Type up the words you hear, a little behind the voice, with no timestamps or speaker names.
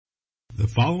The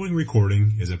following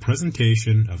recording is a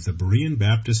presentation of the Berean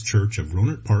Baptist Church of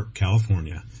Rohnert Park,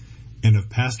 California, and of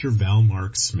Pastor Val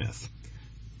Mark Smith.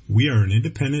 We are an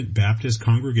independent Baptist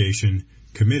congregation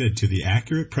committed to the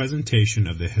accurate presentation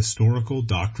of the historical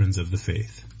doctrines of the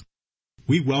faith.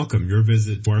 We welcome your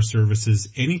visit to our services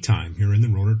anytime here in the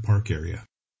Rohnert Park area.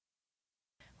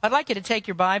 I'd like you to take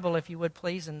your Bible, if you would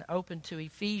please, and open to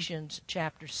Ephesians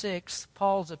chapter 6,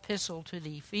 Paul's epistle to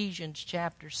the Ephesians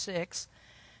chapter 6.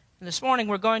 And this morning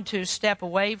we're going to step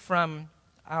away from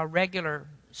our regular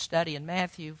study in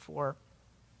Matthew for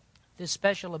this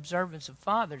special observance of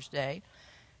Father's Day.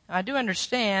 I do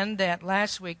understand that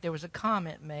last week there was a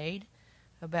comment made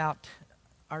about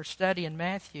our study in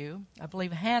Matthew. I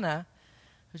believe Hannah,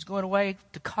 who's going away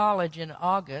to college in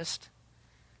August,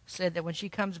 said that when she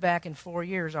comes back in 4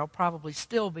 years, I'll probably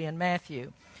still be in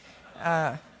Matthew.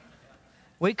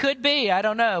 We could be, I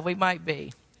don't know, we might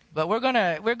be. But we're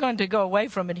going to go away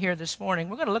from it here this morning.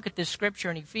 We're going to look at this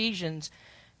scripture in Ephesians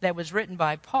that was written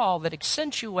by Paul that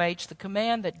accentuates the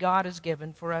command that God has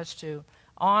given for us to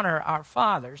honor our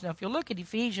fathers. Now, if you look at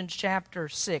Ephesians chapter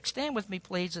 6, stand with me,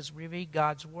 please, as we read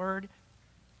God's Word.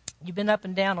 You've been up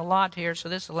and down a lot here, so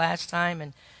this is the last time,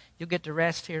 and you'll get to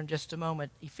rest here in just a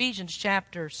moment. Ephesians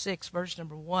chapter 6, verse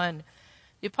number 1.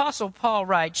 The Apostle Paul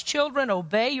writes, "Children,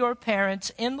 obey your parents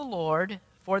in the Lord,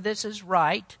 for this is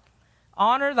right.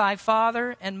 Honor thy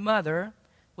father and mother,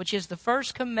 which is the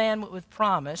first commandment with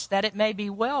promise, that it may be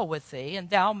well with thee, and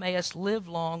thou mayest live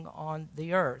long on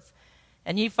the earth.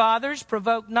 And ye fathers,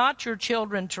 provoke not your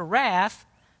children to wrath,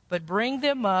 but bring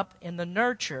them up in the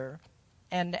nurture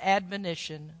and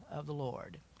admonition of the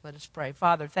Lord." Let us pray.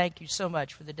 Father, thank you so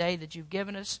much for the day that you've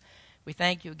given us. We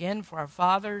thank you again for our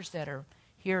fathers that are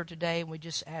here today, and we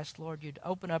just ask, Lord, you'd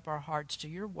open up our hearts to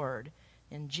your word.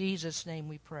 In Jesus' name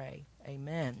we pray.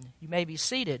 Amen. You may be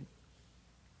seated.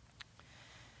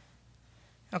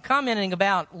 Now, commenting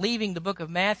about leaving the book of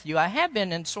Matthew, I have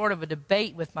been in sort of a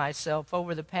debate with myself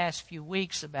over the past few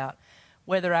weeks about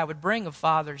whether I would bring a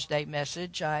Father's Day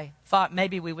message. I thought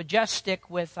maybe we would just stick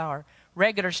with our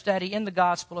regular study in the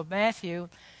Gospel of Matthew.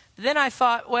 But then I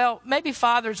thought, well, maybe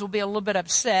fathers will be a little bit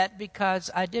upset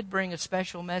because I did bring a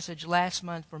special message last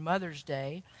month for Mother's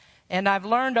Day. And I've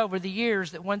learned over the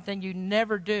years that one thing you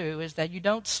never do is that you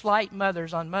don't slight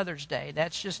mothers on Mother's Day.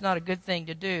 That's just not a good thing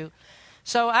to do.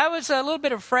 So I was a little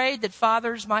bit afraid that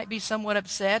fathers might be somewhat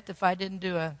upset if I didn't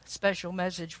do a special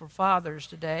message for fathers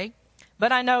today.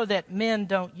 But I know that men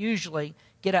don't usually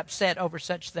get upset over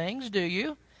such things, do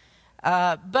you?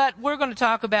 But we're going to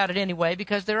talk about it anyway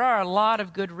because there are a lot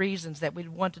of good reasons that we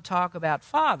want to talk about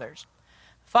fathers.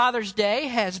 Father's Day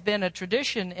has been a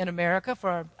tradition in America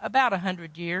for about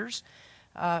 100 years.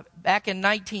 Back in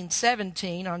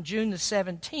 1917, on June the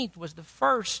 17th, was the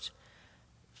first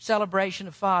celebration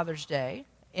of Father's Day.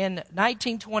 In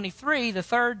 1923, the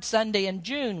third Sunday in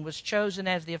June was chosen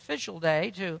as the official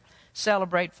day to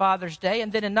celebrate Father's Day.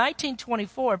 And then in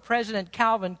 1924, President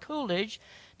Calvin Coolidge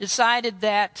decided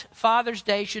that Father's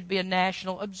Day should be a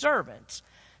national observance.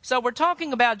 So we're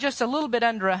talking about just a little bit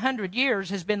under 100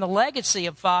 years has been the legacy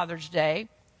of Father's Day,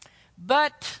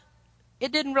 but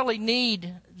it didn't really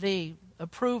need the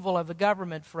approval of the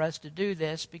government for us to do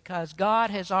this because God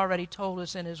has already told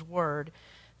us in His Word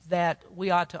that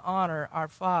we ought to honor our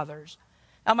fathers.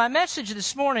 Now, my message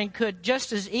this morning could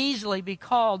just as easily be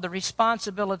called the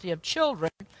responsibility of children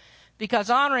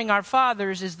because honoring our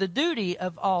fathers is the duty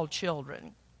of all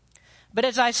children. But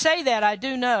as I say that, I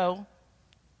do know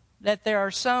that there are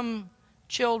some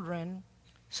children,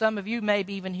 some of you may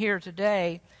be even here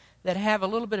today, that have a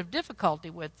little bit of difficulty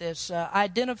with this,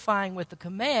 identifying with the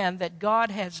command that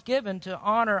God has given to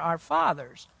honor our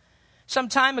fathers. Some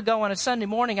time ago on a Sunday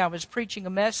morning, I was preaching a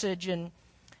message, and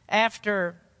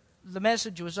after the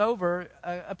message was over,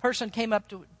 a person came up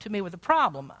to me with a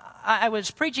problem. I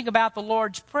was preaching about the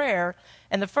Lord's Prayer,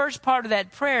 and the first part of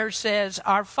that prayer says,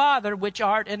 "Our Father which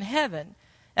art in heaven."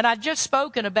 And I'd just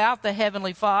spoken about the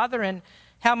Heavenly Father and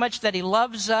how much that He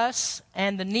loves us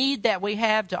and the need that we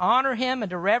have to honor Him and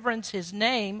to reverence His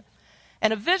name.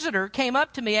 And a visitor came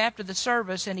up to me after the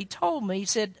service and he told me, he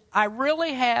said, "I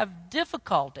really have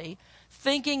difficulty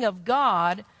thinking of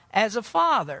God as a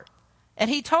father." And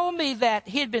he told me that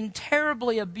he had been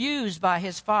terribly abused by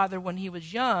his father when he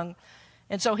was young.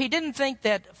 And so he didn't think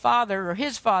that father, or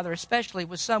his father especially,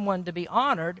 was someone to be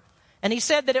honored. And he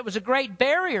said that it was a great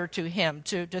barrier to him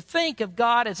to think of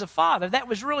God as a father. That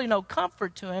was really no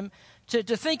comfort to him to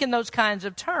think in those kinds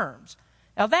of terms.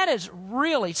 Now, that is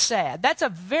really sad. That's a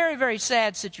very, very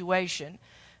sad situation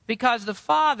because the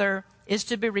father is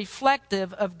to be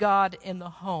reflective of God in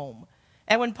the home.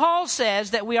 And when Paul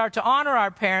says that we are to honor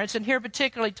our parents, and here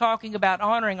particularly talking about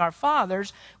honoring our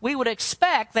fathers, we would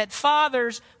expect that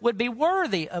fathers would be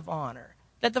worthy of honor,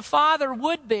 that the father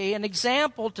would be an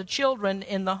example to children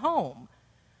in the home.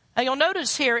 Now you'll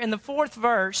notice here in the 4th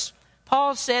verse,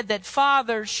 Paul said that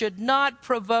fathers should not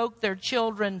provoke their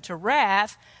children to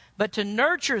wrath, but to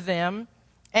nurture them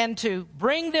and to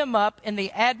bring them up in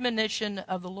the admonition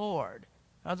of the Lord.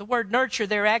 Now, the word nurture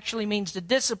there actually means to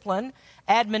discipline.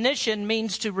 Admonition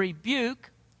means to rebuke,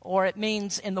 or it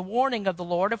means in the warning of the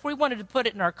Lord. If we wanted to put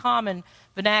it in our common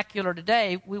vernacular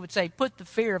today, we would say put the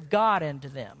fear of God into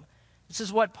them. This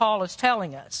is what Paul is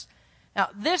telling us. Now,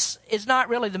 this is not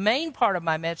really the main part of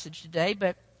my message today,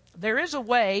 but there is a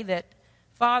way that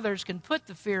fathers can put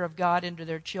the fear of God into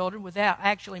their children without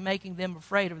actually making them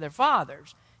afraid of their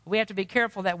fathers. We have to be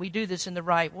careful that we do this in the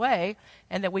right way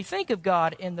and that we think of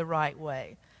God in the right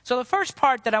way. So the first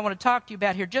part that I want to talk to you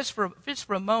about here just for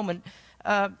a moment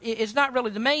is not really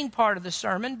the main part of the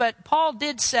sermon, but Paul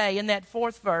did say in that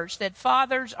 4th verse that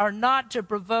fathers are not to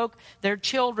provoke their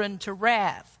children to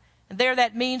wrath. And there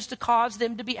that means to cause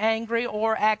them to be angry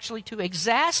or actually to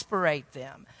exasperate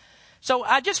them. So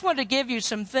I just want to give you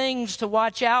some things to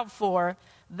watch out for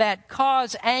that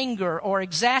cause anger or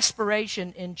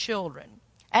exasperation in children.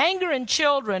 Anger in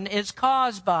children is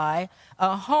caused by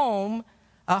a home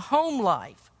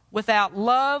life without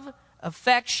love,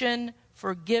 affection,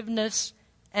 forgiveness,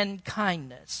 and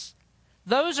kindness.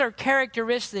 Those are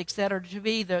characteristics that are to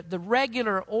be the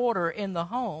regular order in the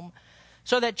home,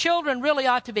 so that children really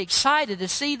ought to be excited to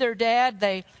see their dad.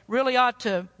 They really ought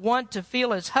to want to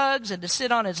feel his hugs and to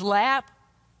sit on his lap.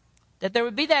 That there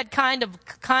would be that kind of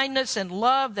kindness and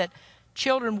love that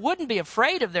children wouldn't be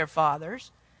afraid of their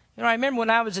fathers. You know, I remember when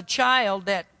I was a child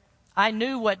that I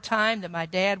knew what time that my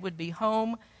dad would be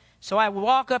home. So I would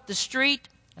walk up the street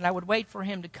and I would wait for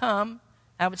him to come.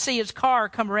 I would see his car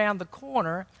come around the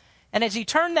corner. And as he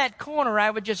turned that corner, I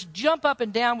would just jump up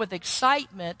and down with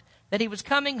excitement that he was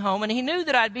coming home. And he knew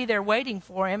that I'd be there waiting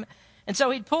for him. And so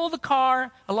he'd pull the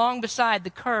car along beside the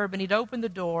curb and he'd open the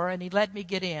door and he'd let me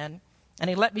get in. And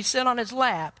he'd let me sit on his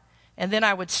lap. And then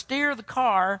I would steer the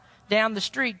car down the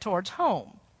street towards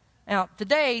home. Now,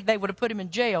 today, they would have put him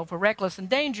in jail for reckless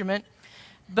endangerment.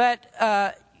 But,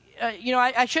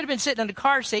 I should have been sitting in a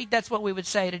car seat. That's what we would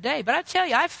say today. But I tell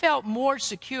you, I felt more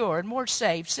secure and more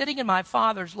safe sitting in my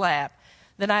father's lap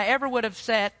than I ever would have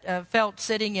felt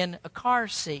sitting in a car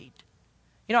seat.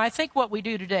 You know, I think what we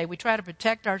do today, we try to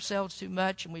protect ourselves too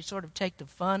much and we sort of take the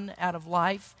fun out of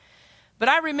life. But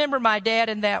I remember my dad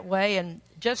in that way and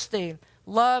just the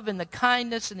love and the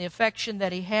kindness and the affection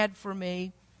that he had for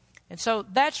me. And so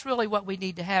that's really what we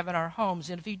need to have in our homes.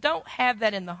 And if you don't have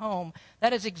that in the home,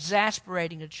 that is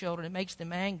exasperating to children. It makes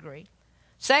them angry.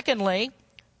 Secondly,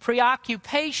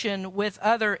 preoccupation with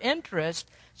other interests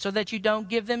so that you don't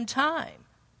give them time.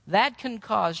 That can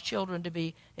cause children to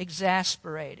be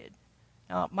exasperated.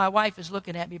 Now, my wife is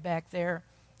looking at me back there.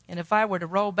 And if I were to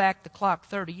roll back the clock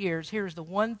 30 years, here's the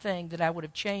one thing that I would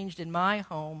have changed in my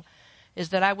home is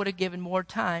that I would have given more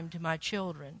time to my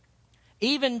children.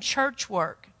 Even church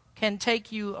work can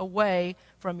take you away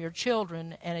from your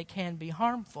children, and it can be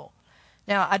harmful.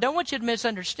 Now, I don't want you to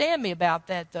misunderstand me about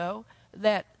that, though,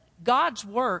 that God's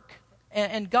work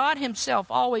and God himself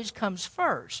always comes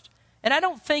first. And I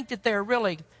don't think that there are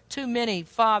really too many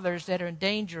fathers that are in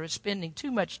danger of spending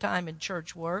too much time in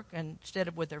church work instead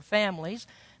of with their families.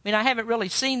 I mean, I haven't really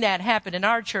seen that happen in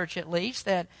our church, at least,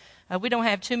 that we don't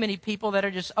have too many people that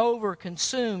are just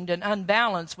over-consumed and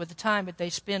unbalanced with the time that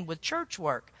they spend with church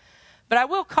work. But I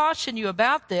will caution you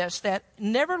about this, that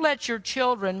never let your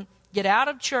children get out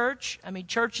of church. I mean,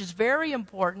 church is very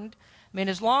important. I mean,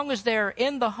 as long as they're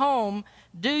in the home,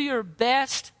 do your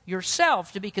best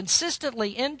yourself to be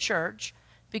consistently in church,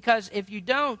 because if you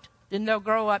don't, then they'll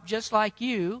grow up just like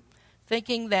you,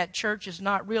 thinking that church is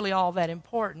not really all that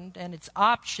important and it's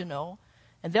optional.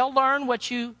 And they'll learn what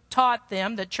you taught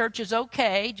them, that church is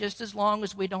okay just as long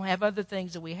as we don't have other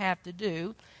things that we have to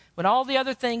do. When all the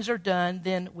other things are done,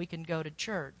 then we can go to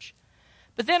church.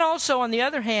 But then also, on the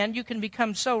other hand, you can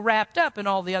become so wrapped up in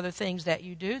all the other things that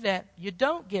you do that you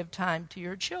don't give time to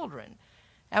your children.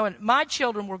 Now, when my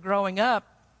children were growing up,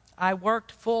 I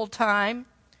worked full time,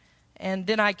 and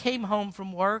then I came home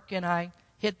from work and I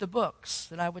hit the books,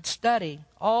 and I would study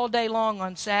all day long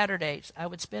on Saturdays. I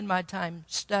would spend my time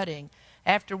studying.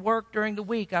 After work during the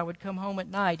week, I would come home at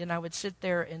night and I would sit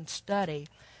there and study.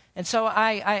 And so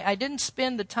I didn't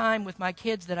spend the time with my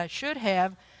kids that I should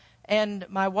have. And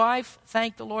my wife,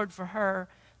 thank the Lord for her,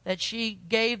 that she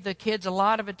gave the kids a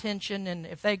lot of attention. And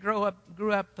if they grew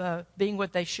up being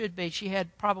what they should be, she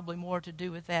had probably more to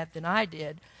do with that than I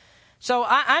did. So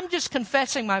I'm just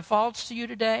confessing my faults to you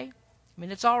today. I mean,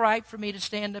 it's all right for me to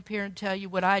stand up here and tell you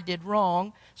what I did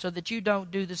wrong so that you don't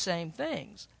do the same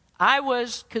things. I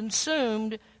was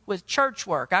consumed with church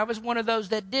work. I was one of those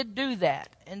that did do that.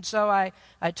 And so I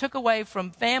took away from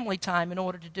family time in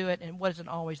order to do it, and it wasn't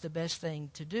always the best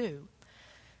thing to do.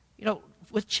 You know,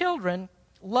 with children,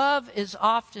 love is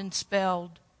often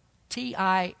spelled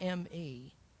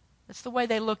T-I-M-E. That's the way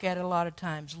they look at it a lot of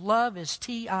times. Love is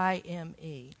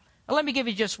T-I-M-E. Now, let me give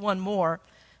you just one more.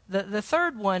 The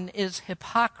third one is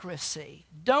hypocrisy.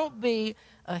 Don't be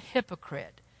a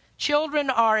hypocrite. Children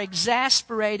are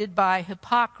exasperated by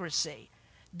hypocrisy.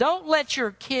 Don't let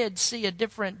your kids see a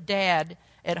different dad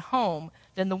at home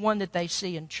than the one that they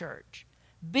see in church.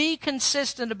 Be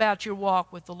consistent about your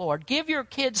walk with the Lord. Give your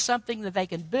kids something that they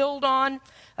can build on.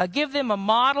 Give them a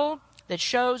model that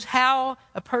shows how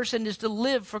a person is to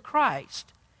live for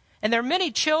Christ. And there are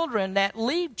many children that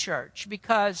leave church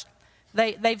because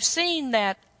they've seen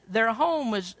that their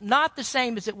home is not the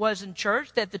same as it was in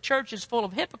church, that the church is full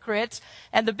of hypocrites,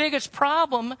 and the biggest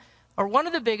problem, or one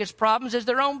of the biggest problems, is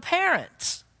their own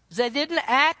parents. They didn't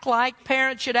act like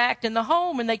parents should act in the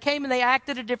home, and they came and they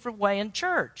acted a different way in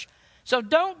church. So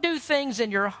don't do things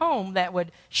in your home that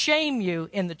would shame you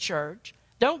in the church.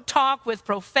 Don't talk with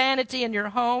profanity in your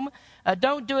home.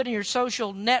 Don't do it in your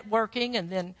social networking and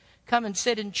then come and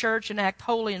sit in church and act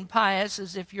holy and pious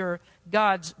as if you're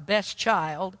God's best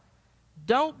child.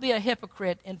 Don't be a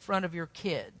hypocrite in front of your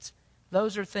kids.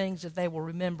 Those are things that they will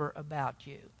remember about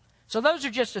you. So those are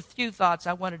just a few thoughts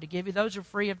I wanted to give you. Those are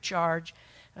free of charge,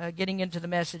 getting into the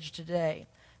message today.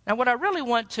 Now, what I really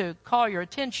want to call your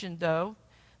attention, though,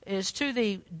 is to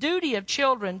the duty of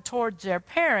children towards their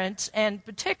parents, and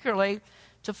particularly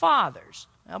to fathers.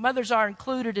 Now, mothers are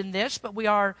included in this, but we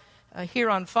are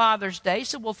here on Father's Day,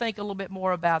 so we'll think a little bit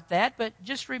more about that. But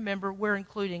just remember, we're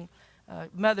including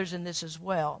mothers in this as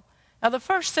well. Now, the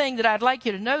first thing that I'd like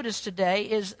you to notice today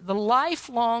is the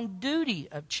lifelong duty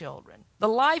of children. The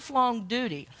lifelong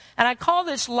duty. And I call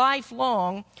this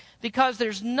lifelong because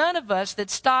there's none of us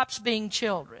that stops being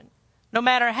children. No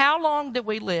matter how long that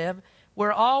we live,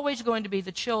 we're always going to be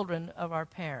the children of our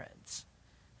parents.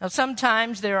 Now,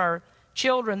 sometimes there are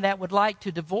children that would like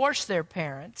to divorce their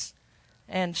parents.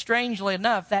 And strangely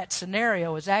enough, that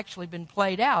scenario has actually been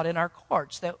played out in our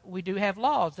courts, that we do have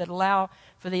laws that allow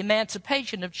for the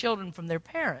emancipation of children from their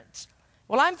parents.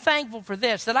 Well, I'm thankful for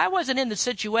this, that I wasn't in the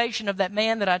situation of that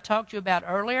man that I talked to you about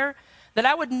earlier, that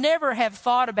I would never have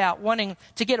thought about wanting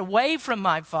to get away from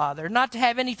my father, not to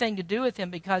have anything to do with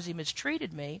him because he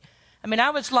mistreated me. I mean,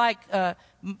 I was like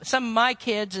some of my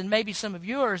kids and maybe some of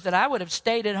yours, that I would have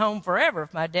stayed at home forever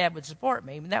if my dad would support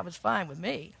me. I mean, that was fine with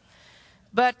me.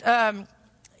 But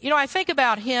you know, I think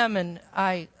about him, and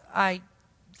I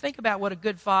think about what a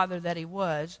good father that he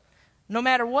was. No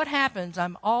matter what happens,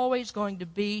 I'm always going to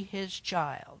be his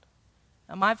child.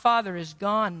 Now, my father is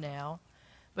gone now,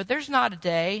 but there's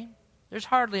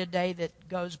hardly a day that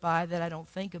goes by that I don't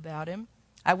think about him.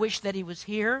 I wish that he was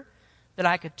here, that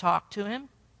I could talk to him.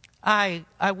 I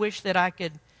wish that I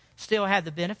could still have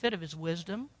the benefit of his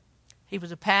wisdom. He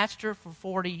was a pastor for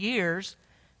 40 years,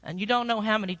 and you don't know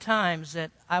how many times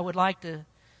that I would like to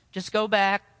just go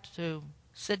back to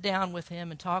sit down with him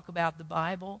and talk about the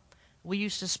Bible. We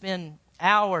used to spend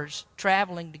hours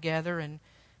traveling together, and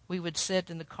we would sit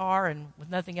in the car, and with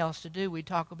nothing else to do, we'd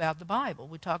talk about the Bible.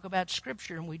 We'd talk about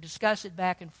Scripture, and we'd discuss it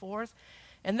back and forth.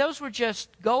 And those were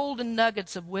just golden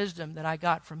nuggets of wisdom that I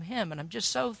got from him, and I'm just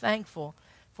so thankful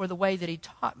for the way that he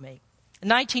taught me. In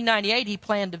 1998, he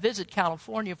planned to visit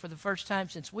California for the first time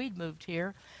since we'd moved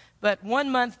here, but 1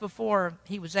 month before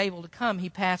he was able to come, he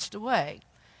passed away.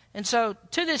 And so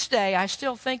to this day, I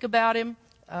still think about him,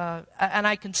 and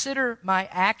I consider my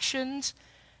actions,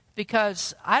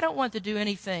 because I don't want to do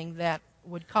anything that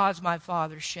would cause my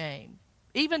father shame.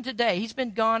 Even today, he's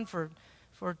been gone for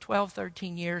 12,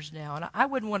 13 years now, and I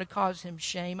wouldn't want to cause him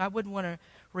shame. I wouldn't want to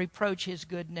reproach his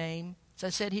good name. As I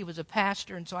said, he was a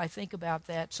pastor, and so I think about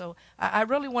that. So I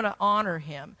really want to honor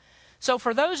him. So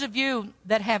for those of you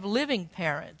that have living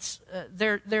parents,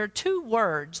 there are two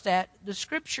words that the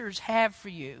Scriptures have for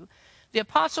you. The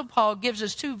Apostle Paul gives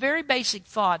us two very basic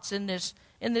thoughts in this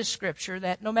Scripture,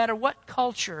 that no matter what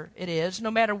culture it is, no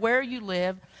matter where you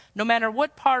live, no matter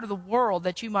what part of the world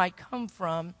that you might come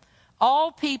from,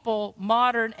 all people,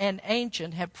 modern and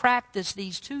ancient, have practiced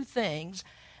these two things.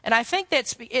 And I think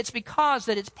it's because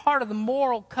that it's part of the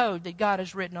moral code that God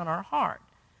has written on our heart.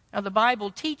 Now, the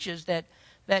Bible teaches that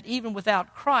even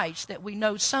without Christ, that we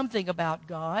know something about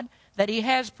God, that he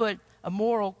has put a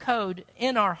moral code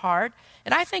in our heart,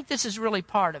 and I think this is really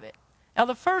part of it. Now,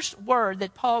 the first word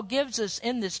that Paul gives us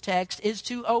in this text is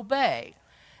to obey.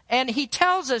 And he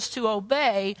tells us to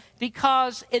obey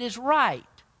because it is right.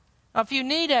 Now, if you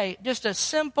need just a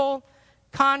simple,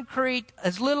 concrete,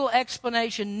 as little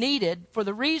explanation needed for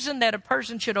the reason that a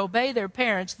person should obey their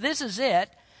parents, this is it.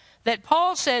 That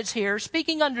Paul says here,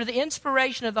 speaking under the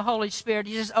inspiration of the Holy Spirit,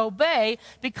 he says, obey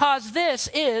because this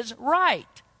is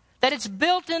right. That it's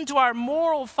built into our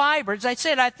moral fiber. As I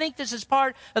said, I think this is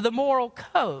part of the moral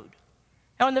code.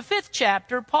 Now, in the 5th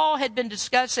chapter, Paul had been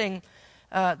discussing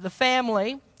the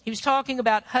family. He was talking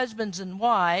about husbands and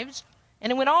wives. And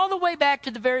it went all the way back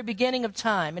to the very beginning of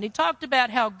time. And he talked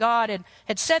about how God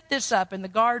had set this up in the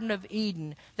Garden of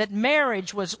Eden, that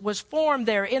marriage was formed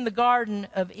there in the Garden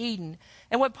of Eden.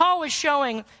 And what Paul was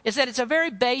showing is that it's a very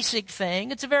basic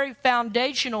thing. It's a very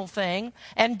foundational thing.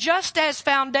 And just as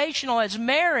foundational as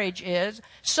marriage is,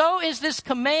 so is this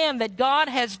command that God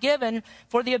has given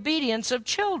for the obedience of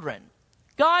children.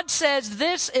 God says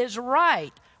this is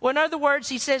right. Well, in other words,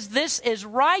 he says this is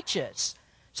righteous.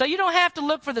 So you don't have to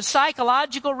look for the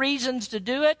psychological reasons to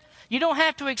do it. You don't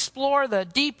have to explore the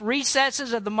deep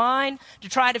recesses of the mind to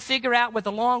try to figure out what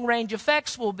the long-range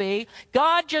effects will be.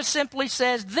 God just simply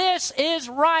says, this is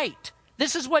right.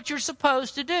 This is what you're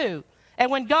supposed to do.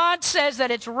 And when God says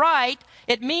that it's right,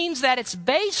 it means that it's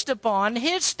based upon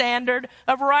his standard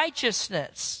of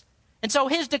righteousness. And so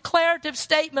his declarative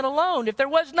statement alone, if there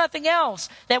was nothing else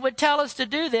that would tell us to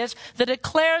do this, the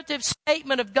declarative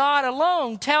statement of God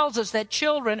alone tells us that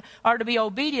children are to be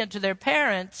obedient to their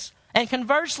parents. And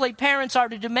conversely, parents are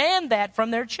to demand that from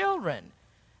their children.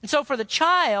 And so for the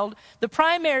child, the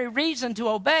primary reason to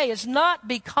obey is not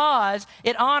because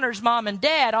it honors mom and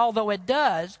dad, although it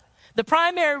does. The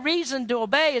primary reason to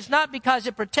obey is not because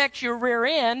it protects your rear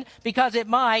end, because it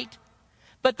might.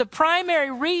 But the primary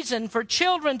reason for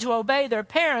children to obey their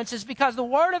parents is because the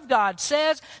Word of God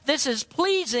says this is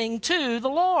pleasing to the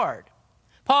Lord.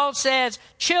 Paul says,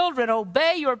 children,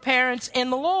 obey your parents in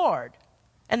the Lord.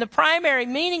 And the primary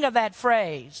meaning of that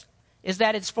phrase is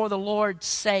that it's for the Lord's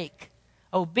sake.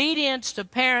 Obedience to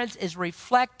parents is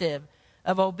reflective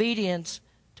of obedience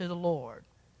to the Lord.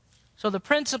 So the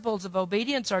principles of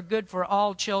obedience are good for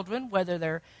all children, whether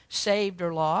they're saved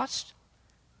or lost.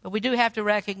 But we do have to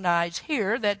recognize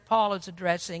here that Paul is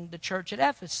addressing the church at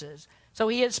Ephesus. So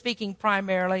he is speaking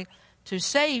primarily to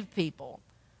save people.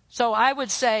 So I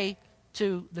would say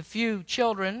to the few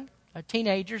children,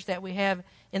 teenagers that we have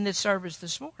in this service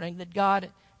this morning, that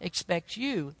God expects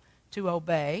you to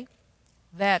obey,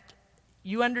 that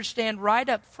you understand right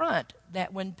up front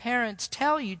that when parents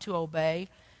tell you to obey,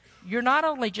 you're not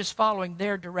only just following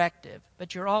their directive,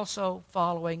 but you're also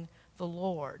following the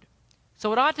Lord.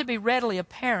 So it ought to be readily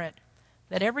apparent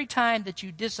that every time that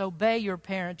you disobey your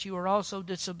parents, you are also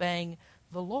disobeying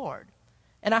the Lord.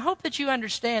 And I hope that you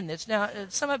understand this. Now,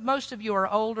 most of you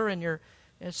are older and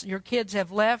your kids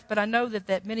have left, but I know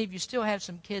that many of you still have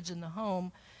some kids in the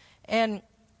home. And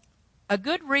a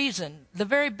good reason, the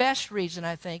very best reason,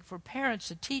 I think, for parents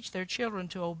to teach their children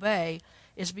to obey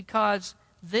is because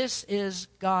this is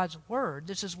God's Word.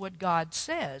 This is what God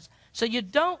says. So you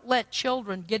don't let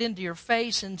children get into your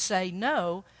face and say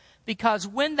no, because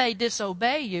when they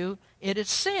disobey you, it is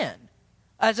sin.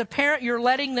 As a parent, you're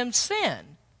letting them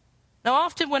sin. Now,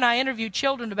 often when I interview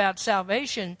children about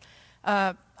salvation,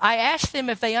 I ask them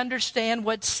if they understand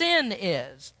what sin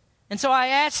is. And so I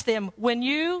ask them, when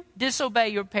you disobey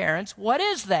your parents, what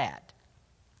is that?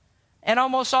 And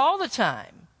almost all the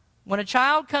time, when a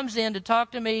child comes in to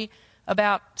talk to me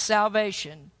about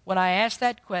salvation, when I ask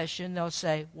that question, they'll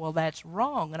say, well, that's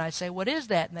wrong. And I say, what is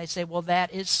that? And they say, well,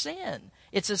 that is sin.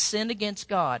 It's a sin against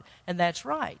God. And that's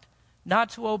right.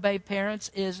 Not to obey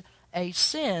parents is a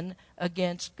sin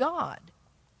against God.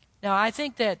 Now, I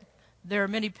think that there are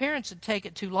many parents that take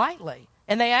it too lightly.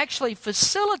 And they actually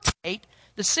facilitate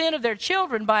the sin of their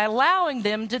children by allowing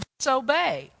them to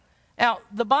disobey. Now,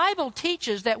 the Bible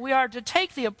teaches that we are to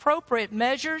take the appropriate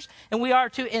measures and we are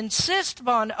to insist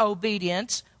upon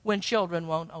obedience when children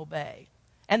won't obey.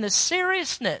 And the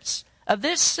seriousness of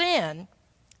this sin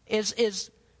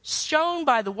is shown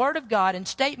by the Word of God in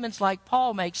statements like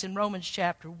Paul makes in Romans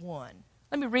chapter 1.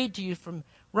 Let me read to you from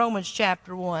Romans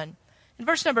chapter 1. In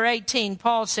verse number 18,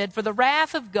 Paul said, "For the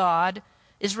wrath of God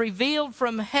is revealed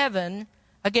from heaven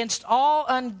against all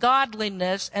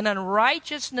ungodliness and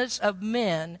unrighteousness of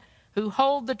men who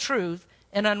hold the truth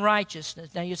in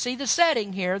unrighteousness." Now you see the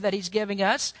setting here that he's giving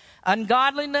us,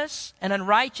 ungodliness and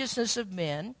unrighteousness of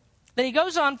men. Then he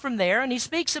goes on from there and he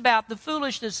speaks about the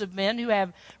foolishness of men who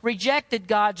have rejected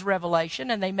God's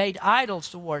revelation and they made idols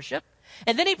to worship.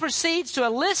 And then he proceeds to a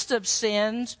list of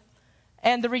sins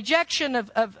and the rejection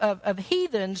of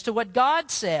heathens to what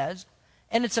God says.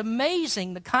 And it's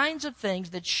amazing the kinds of things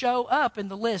that show up in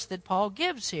the list that Paul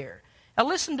gives here. Now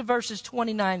listen to verses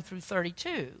 29 through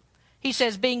 32. He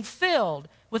says, being filled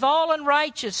with all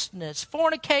unrighteousness,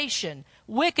 fornication,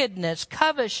 wickedness,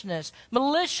 covetousness,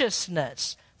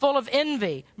 maliciousness, full of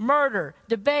envy, murder,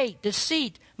 debate,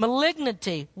 deceit,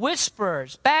 malignity,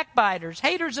 whisperers, backbiters,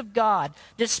 haters of God,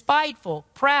 despiteful,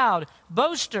 proud,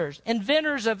 boasters,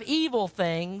 inventors of evil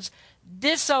things,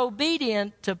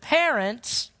 disobedient to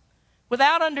parents,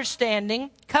 without understanding,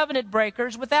 covenant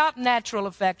breakers, without natural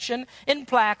affection,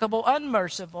 implacable,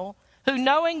 unmerciful, who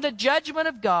knowing the judgment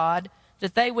of God,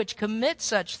 that they which commit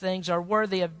such things are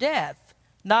worthy of death,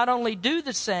 not only do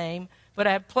the same, but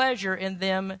have pleasure in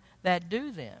them that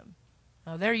do them.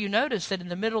 Now there you notice that in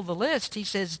the middle of the list, he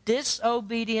says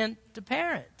disobedient to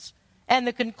parents. And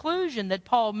the conclusion that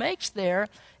Paul makes there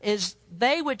is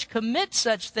they which commit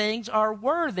such things are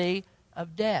worthy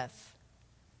of death.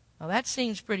 Now that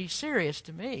seems pretty serious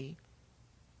to me.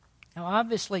 Now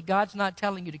obviously God's not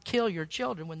telling you to kill your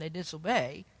children when they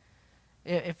disobey.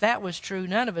 If that was true,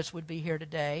 none of us would be here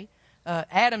today.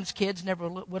 Adam's kids never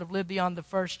would have lived beyond the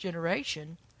first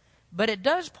generation. But it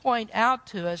does point out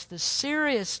to us the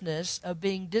seriousness of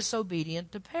being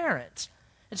disobedient to parents.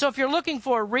 And so if you're looking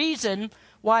for a reason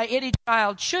why any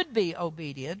child should be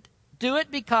obedient, do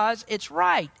it because it's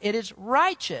right. It is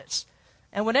righteous.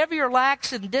 And whenever you're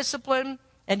lax in discipline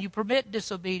and you permit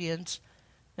disobedience,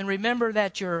 then remember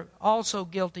that you're also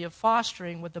guilty of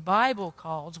fostering what the Bible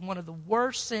calls one of the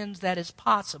worst sins that is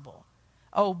possible.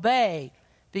 Obey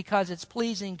because it's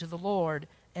pleasing to the Lord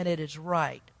and it is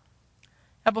right.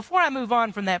 Now, before I move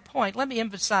on from that point, let me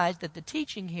emphasize that the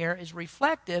teaching here is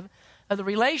reflective of the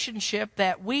relationship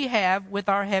that we have with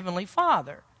our Heavenly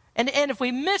Father. And if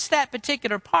we miss that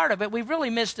particular part of it, we've really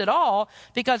missed it all,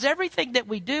 because everything that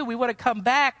we do, we want to come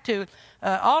back to.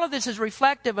 All of this is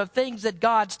reflective of things that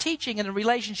God's teaching and the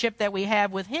relationship that we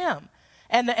have with Him.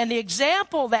 And the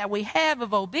example that we have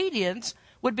of obedience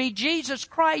would be Jesus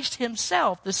Christ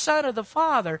Himself, the Son of the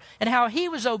Father, and how He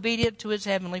was obedient to His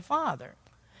Heavenly Father.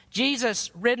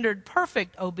 Jesus rendered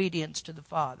perfect obedience to the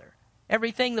Father.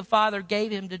 Everything the Father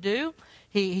gave Him to do,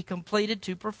 He completed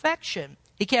to perfection.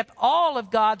 He kept all of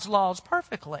God's laws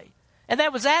perfectly. And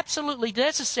that was absolutely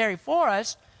necessary for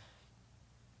us,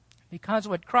 because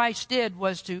what Christ did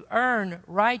was to earn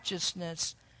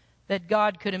righteousness that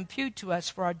God could impute to us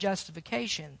for our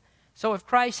justification. So if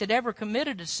Christ had ever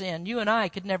committed a sin, you and I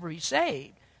could never be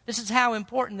saved. This is how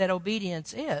important that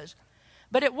obedience is.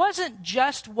 But it wasn't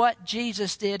just what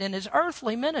Jesus did in His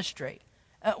earthly ministry.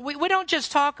 We don't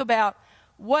just talk about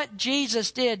what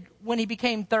Jesus did when He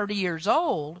became 30 years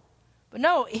old. But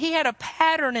no, He had a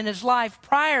pattern in His life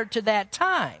prior to that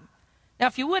time. Now,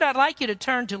 if you would, I'd like you to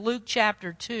turn to Luke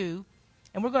chapter 2.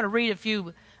 And we're going to read a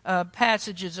few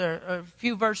passages or a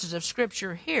few verses of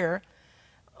Scripture here.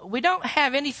 We don't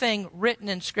have anything written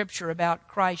in Scripture about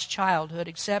Christ's childhood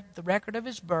except the record of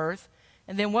His birth.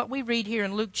 And then what we read here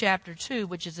in Luke chapter 2,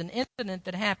 which is an incident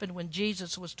that happened when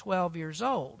Jesus was 12 years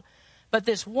old. But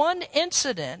this one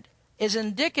incident is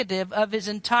indicative of His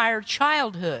entire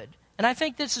childhood. And I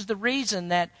think this is the reason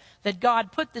that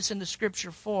God put this in the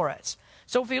Scripture for us.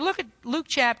 So if we look at Luke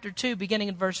chapter 2, beginning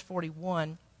in verse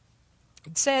 41,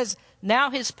 it says, now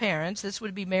His parents, this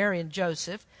would be Mary and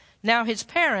Joseph, now His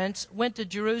parents went to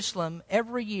Jerusalem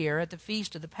every year at the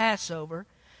feast of the Passover.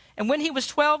 And when He was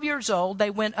 12 years old, they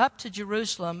went up to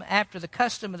Jerusalem after the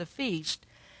custom of the feast.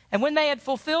 And when they had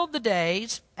fulfilled the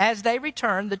days, as they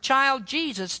returned, the child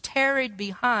Jesus tarried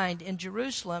behind in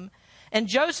Jerusalem. And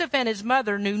Joseph and his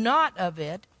mother knew not of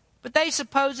it, but they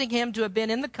supposing Him to have been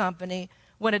in the company,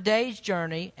 went a day's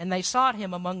journey, and they sought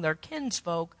Him among their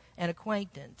kinsfolk and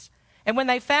acquaintance. And when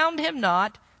they found Him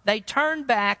not, they turned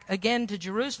back again to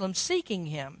Jerusalem, seeking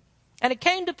Him. And it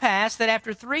came to pass that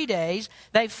after 3 days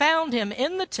they found Him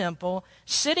in the temple,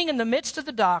 sitting in the midst of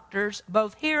the doctors,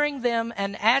 both hearing them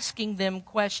and asking them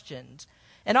questions.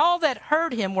 And all that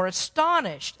heard Him were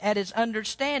astonished at His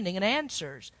understanding and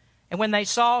answers. And when they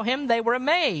saw Him, they were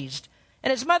amazed.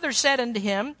 And His mother said unto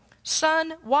Him,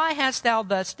 Son, why hast thou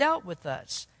thus dealt with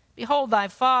us? Behold, thy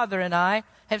father and I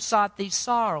have sought thee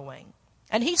sorrowing.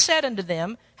 And He said unto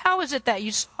them, How is it that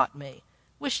you sought me?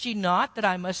 Wished ye not that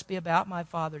I must be about my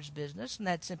Father's business? And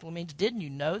that simply means, didn't you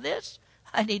know this?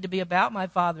 I need to be about my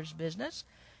Father's business.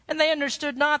 And they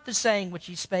understood not the saying which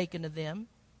He spake unto them.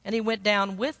 And He went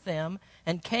down with them,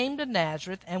 and came to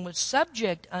Nazareth, and was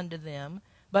subject unto them.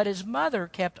 But His mother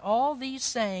kept all these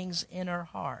sayings in her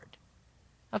heart.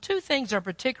 Now, two things are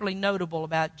particularly notable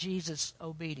about Jesus'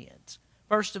 obedience.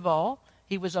 First of all,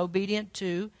 He was obedient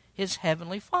to His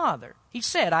Heavenly Father. He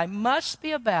said, I must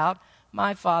be about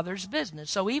my Father's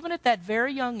business. So even at that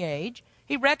very young age,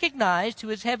 He recognized who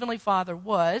his heavenly Father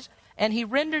was, and he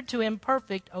rendered to him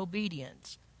perfect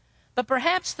obedience. But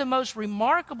perhaps the most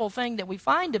remarkable thing that we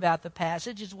find about the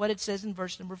passage is what it says in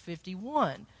verse number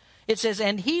 51. It says,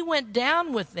 "And he went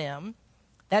down with them,"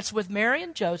 that's with Mary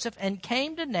and Joseph, "and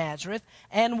came to Nazareth,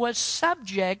 and was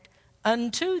subject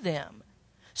unto them."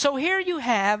 So here you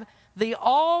have the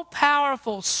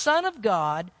all-powerful Son of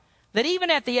God that even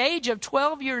at the age of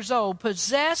 12 years old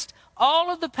possessed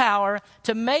all of the power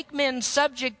to make men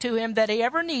subject to him that he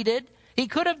ever needed. He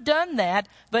could have done that,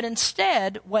 but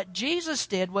instead what Jesus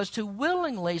did was to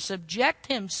willingly subject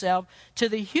himself to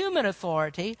the human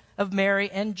authority of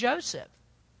Mary and Joseph.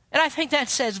 And I think that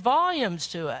says volumes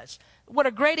to us. What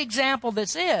a great example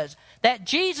this is, that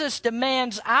Jesus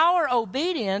demands our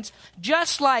obedience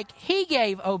just like he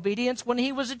gave obedience when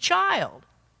he was a child.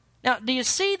 Now, do you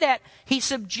see that he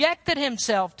subjected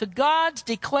himself to God's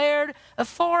declared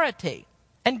authority?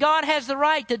 And God has the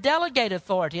right to delegate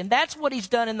authority, and that's what he's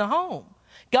done in the home.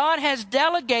 God has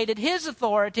delegated his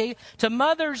authority to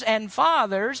mothers and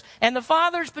fathers, and the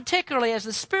fathers particularly as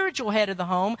the spiritual head of the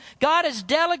home. God has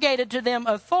delegated to them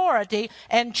authority,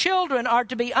 and children are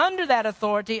to be under that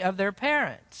authority of their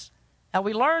parents. Now,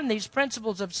 we learn these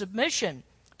principles of submission.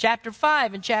 Chapter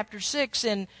 5 and chapter 6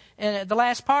 and the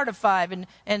last part of 5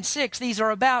 and 6. These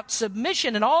are about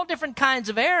submission in all different kinds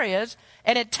of areas.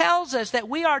 And it tells us that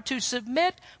we are to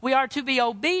submit, we are to be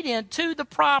obedient to the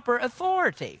proper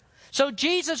authority. So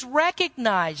Jesus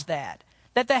recognized that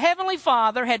the Heavenly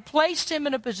Father had placed him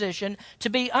in a position to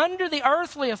be under the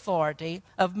earthly authority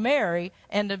of Mary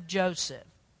and of Joseph.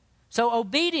 So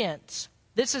obedience,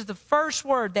 this is the first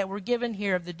word that we're given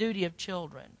here of the duty of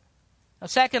children. Now,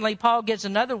 secondly, Paul gives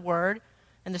another word,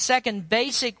 and the second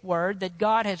basic word that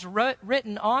God has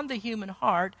written on the human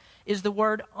heart is the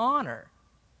word honor.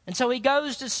 And so he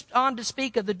goes on to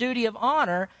speak of the duty of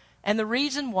honor and the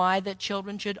reason why that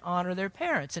children should honor their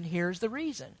parents. And here's the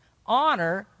reason.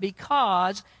 Honor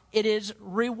because it is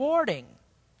rewarding.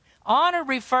 Honor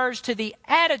refers to the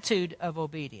attitude of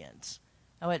obedience.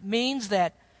 Now, it means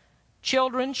that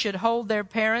children should hold their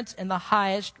parents in the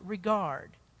highest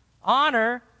regard.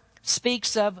 Honor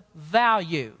speaks of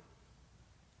value.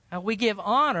 Now, we give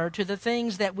honor to the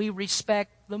things that we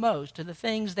respect the most, to the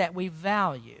things that we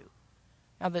value.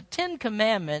 Now, the 10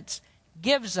 Commandments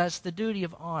gives us the duty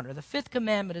of honor. The 5th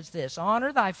commandment is this: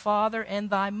 honor thy father and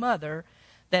thy mother,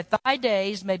 that thy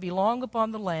days may be long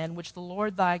upon the land which the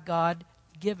Lord thy God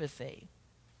giveth thee.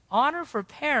 Honor for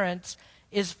parents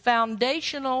is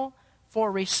foundational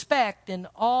for respect in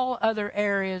all other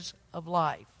areas of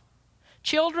life.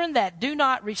 Children that do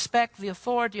not respect the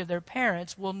authority of their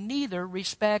parents will neither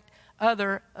respect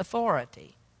other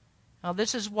authority. Now,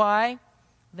 this is why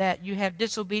that you have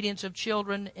disobedience of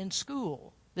children in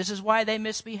school. This is why they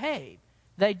misbehave.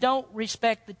 They don't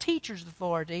respect the teacher's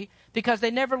authority because they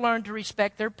never learn to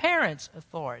respect their parents'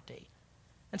 authority.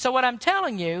 And so what I'm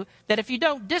telling you, that if you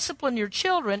don't discipline your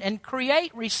children and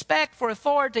create respect for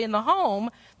authority in the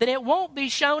home, then it won't be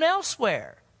shown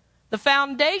elsewhere. The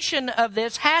foundation of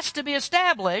this has to be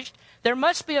established. There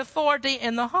must be authority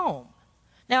in the home.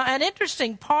 Now, an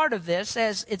interesting part of this,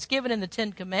 as it's given in the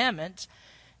 10 Commandments,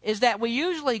 is that we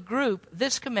usually group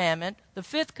this commandment, the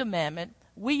 5th commandment,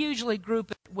 we usually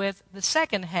group it with the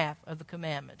second half of the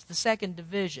commandments, the second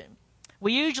division.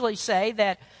 We usually say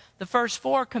that the first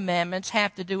 4 commandments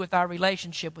have to do with our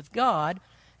relationship with God,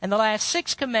 and the last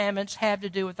 6 commandments have to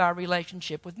do with our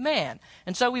relationship with man.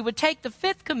 And so we would take the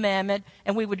 5th commandment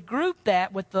and we would group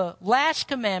that with the last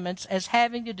commandments as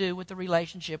having to do with the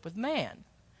relationship with man.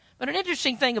 But an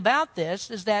interesting thing about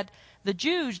this is that the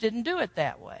Jews didn't do it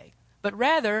that way. But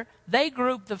rather, they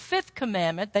grouped the 5th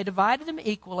commandment, they divided them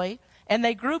equally, and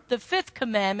they grouped the 5th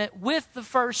commandment with the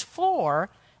first 4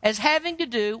 as having to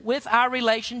do with our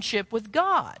relationship with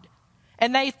God.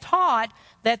 And they taught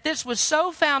that this was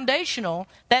so foundational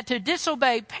that to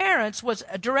disobey parents was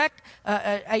a direct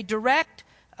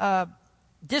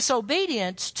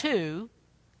disobedience to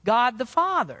God the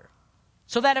Father.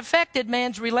 So that affected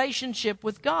man's relationship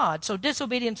with God. So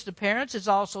disobedience to parents is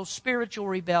also spiritual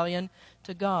rebellion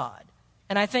to God.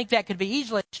 And I think that could be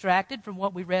easily extracted from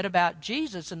what we read about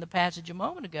Jesus in the passage a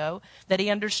moment ago, that he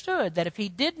understood that if he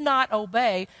did not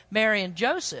obey Mary and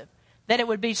Joseph, that it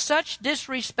would be such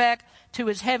disrespect to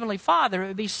his heavenly Father. It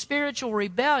would be spiritual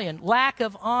rebellion, lack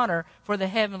of honor for the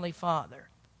heavenly Father.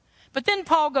 But then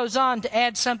Paul goes on to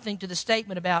add something to the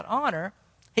statement about honor.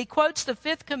 He quotes the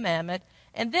 5th commandment,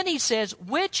 and then he says,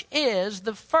 which is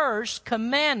the first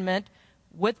commandment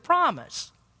with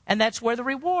promise. And that's where the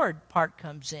reward part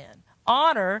comes in.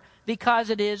 Honor because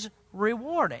it is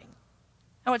rewarding.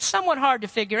 Now, it's somewhat hard to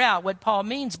figure out what Paul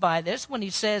means by this when he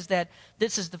says that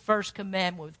this is the first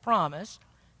commandment with promise,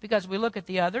 because we look at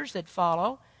the others that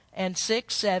follow, and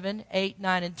 6, 7, 8,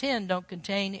 9, and 10 don't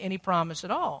contain any promise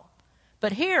at all.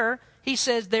 But here, he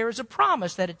says there is a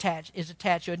promise that is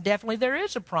attached to it, and definitely there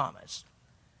is a promise.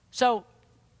 So,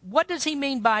 what does he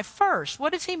mean by first?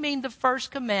 What does he mean the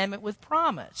first commandment with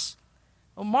promise?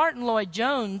 Well, Martin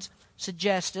Lloyd-Jones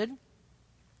suggested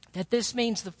that this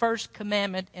means the first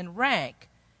commandment in rank.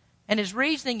 And his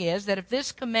reasoning is that if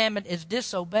this commandment is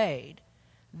disobeyed,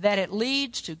 that it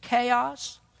leads to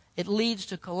chaos, it leads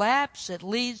to collapse, it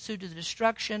leads to the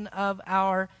destruction of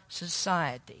our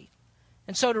society.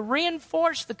 And so to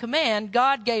reinforce the command,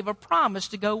 God gave a promise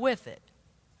to go with it.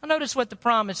 Now notice what the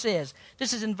promise is.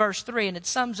 This is in verse 3, and it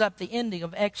sums up the ending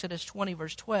of Exodus 20,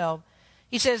 verse 12.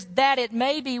 He says, that it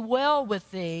may be well with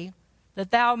thee,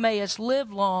 that thou mayest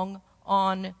live long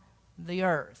on the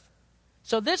earth.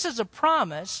 So this is a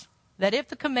promise that if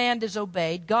the command is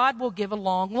obeyed, God will give a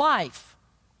long life.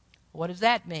 What does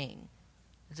that mean?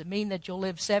 Does it mean that you'll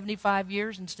live 75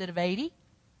 years instead of 80?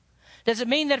 Does it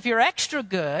mean that if you're extra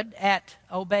good at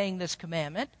obeying this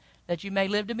commandment, that you may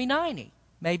live to be 90?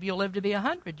 Maybe you'll live to be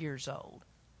 100 years old.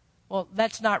 Well,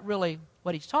 that's not really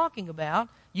what he's talking about.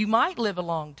 You might live a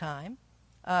long time.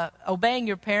 Obeying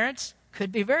your parents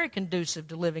could be very conducive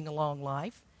to living a long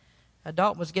life.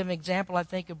 Dalton was giving an example, I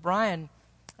think, of Brian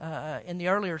in the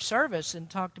earlier service, and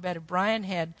talked about if Brian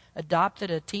had adopted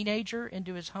a teenager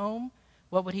into his home,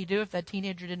 what would he do if that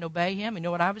teenager didn't obey him? You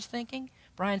know what I was thinking?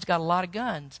 Brian's got a lot of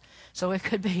guns, so it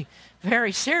could be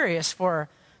very serious for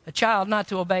a child not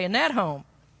to obey in that home.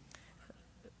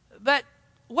 But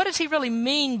what does he really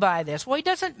mean by this? Well, he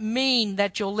doesn't mean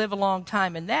that you'll live a long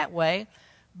time in that way,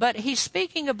 but he's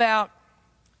speaking about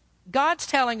God's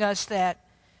telling us that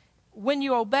when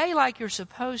you obey like you're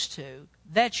supposed to,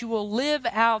 that you will live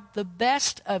out the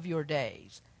best of your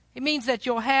days. It means that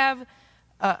you'll have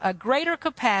a greater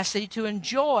capacity to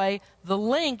enjoy the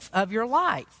length of your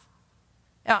life.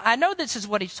 Now, I know this is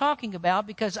what he's talking about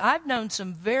because I've known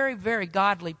some very, very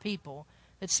godly people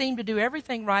that seem to do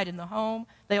everything right in the home.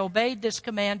 They obeyed this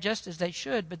command just as they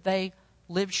should, but they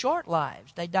lived short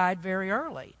lives. They died very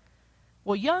early.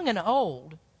 Well, young and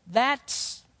old,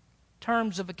 that's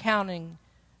terms of accounting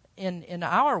in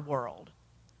our world.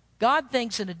 God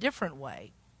thinks in a different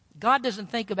way. God doesn't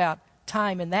think about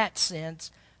time in that sense,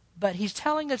 but he's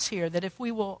telling us here that if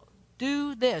we will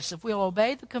do this, if we'll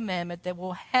obey the commandment, that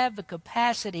we'll have the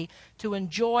capacity to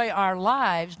enjoy our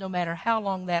lives no matter how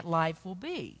long that life will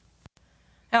be.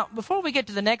 Now, before we get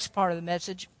to the next part of the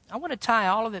message, I want to tie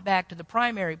all of it back to the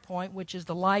primary point, which is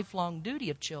the lifelong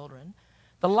duty of children.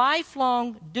 The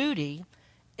lifelong duty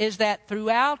is that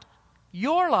throughout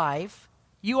your life,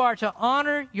 you are to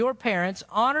honor your parents,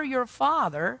 honor your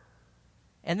father,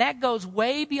 and that goes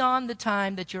way beyond the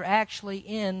time that you're actually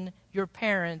in your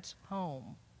parents'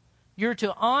 home. You're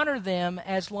to honor them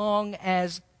as long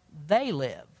as they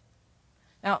live.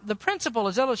 Now, the principle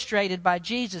is illustrated by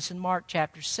Jesus in Mark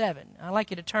chapter 7. I'd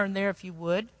like you to turn there if you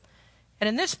would. And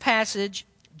in this passage,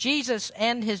 Jesus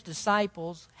and his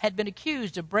disciples had been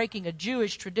accused of breaking a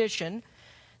Jewish tradition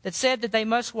that said that they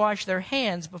must wash their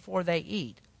hands before they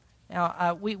eat.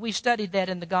 Now, we studied that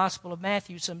in the Gospel of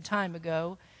Matthew some time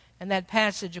ago, and that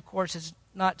passage, of course, is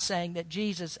not saying that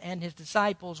Jesus and his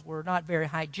disciples were not very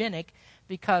hygienic,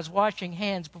 because washing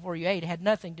hands before you ate had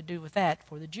nothing to do with that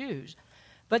for the Jews.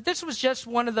 But this was just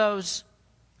one of those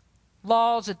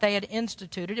laws that they had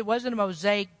instituted. It wasn't a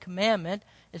Mosaic commandment.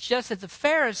 It's just that the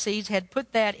Pharisees had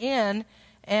put that in,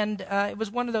 and it was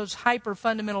one of those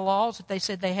hyper-fundamental laws that they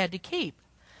said they had to keep.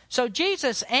 So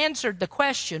Jesus answered the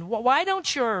question, well, why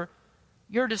don't your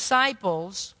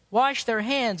disciples wash their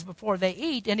hands before they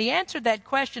eat? And he answered that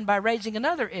question by raising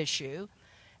another issue.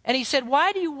 And he said,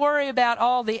 why do you worry about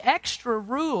all the extra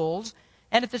rules,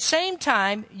 and at the same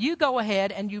time you go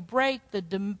ahead and you break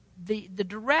the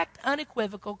direct,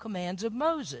 unequivocal commands of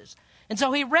Moses? And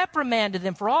so he reprimanded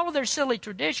them for all of their silly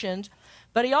traditions,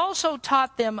 but he also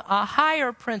taught them a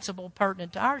higher principle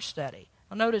pertinent to our study.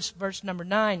 Now notice verse number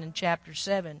 9 in chapter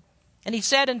 7. And he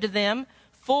said unto them,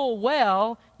 full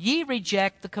well ye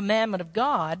reject the commandment of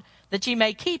God, that ye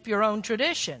may keep your own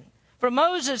tradition. For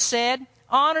Moses said,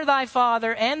 honor thy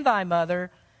father and thy mother,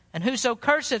 and whoso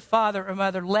curseth father or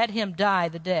mother, let him die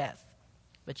the death.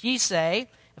 But ye say,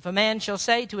 if a man shall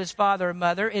say to his father or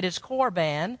mother, it is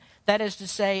korban, that is to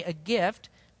say, a gift,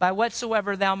 by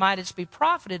whatsoever thou mightest be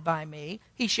profited by me,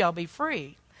 he shall be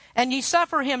free. And ye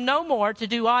suffer him no more to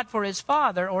do aught for his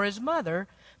father or his mother,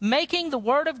 making the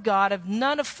word of God of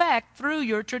none effect through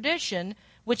your tradition,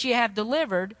 which ye have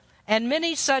delivered, and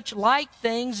many such like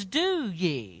things do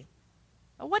ye.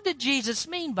 What did Jesus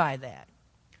mean by that?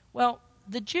 Well,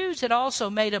 the Jews had also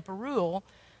made up a rule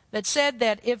that said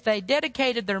that if they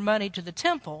dedicated their money to the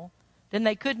temple, then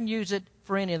they couldn't use it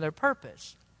for any other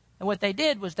purpose. And what they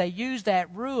did was they used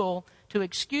that rule to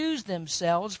excuse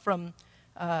themselves from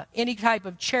any type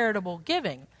of charitable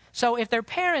giving. So if their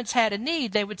parents had a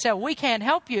need, they would say, well, we can't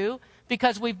help you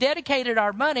because we've dedicated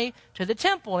our money to the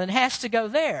temple and it has to go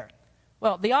there.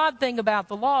 Well, the odd thing about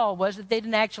the law was that they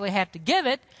didn't actually have to give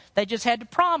it. They just had to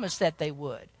promise that they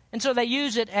would. And so they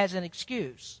use it as an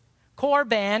excuse.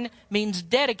 Korban means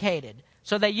dedicated.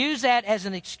 So they use that as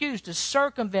an excuse to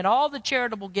circumvent all the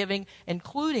charitable giving,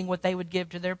 including what they would give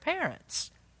to their parents.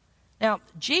 Now,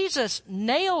 Jesus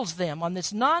nails them on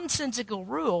this nonsensical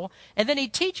rule, and then he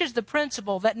teaches the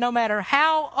principle that no matter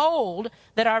how old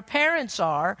that our parents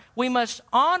are, we must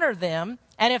honor them,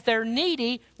 and if they're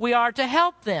needy, we are to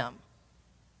help them.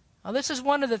 Now, this is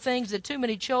one of the things that too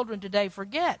many children today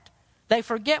forget. They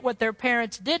forget what their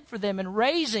parents did for them in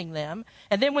raising them,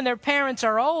 and then when their parents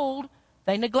are old,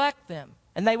 they neglect them,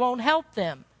 and they won't help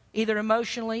them, either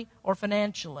emotionally or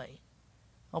financially.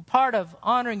 Well, part of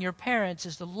honoring your parents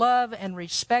is to love and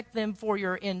respect them for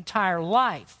your entire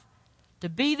life, to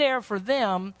be there for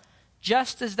them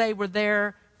just as they were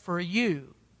there for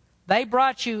you. They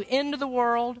brought you into the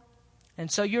world,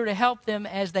 and so you're to help them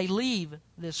as they leave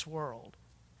this world.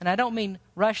 And I don't mean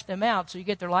rush them out so you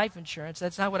get their life insurance.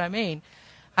 That's not what I mean.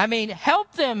 I mean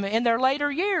help them in their later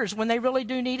years when they really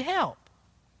do need help.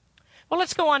 Well,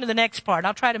 let's go on to the next part.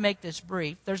 I'll try to make this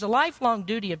brief. There's a lifelong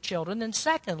duty of children. And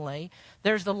secondly,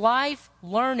 there's the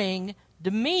life-learning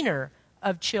demeanor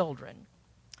of children.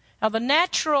 Now, the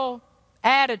natural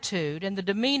attitude and the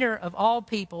demeanor of all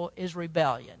people is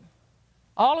rebellion.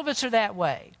 All of us are that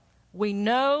way. We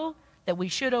know that we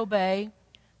should obey,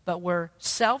 but we're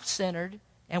self-centered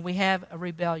and we have a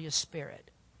rebellious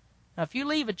spirit. Now, if you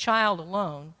leave a child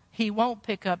alone, he won't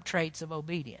pick up traits of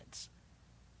obedience.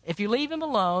 If you leave him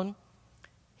alone,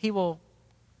 he will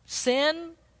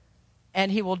sin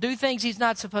and he will do things he's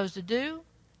not supposed to do.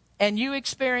 And you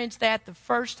experience that the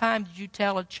first time that you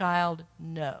tell a child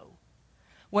no.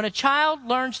 When a child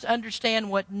learns to understand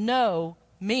what no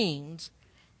means,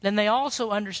 then they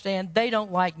also understand they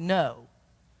don't like no.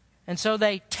 And so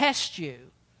they test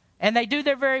you. And they do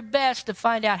their very best to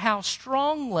find out how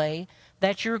strongly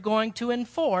that you're going to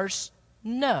enforce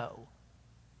no.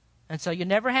 And so you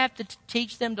never have to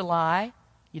teach them to lie.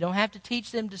 You don't have to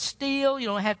teach them to steal. You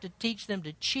don't have to teach them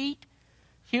to cheat.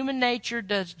 Human nature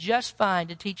does just fine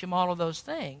to teach them all of those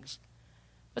things.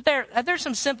 But there's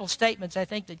some simple statements I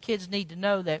think that kids need to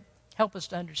know that help us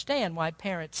to understand why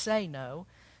parents say no.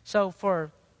 So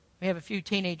we have a few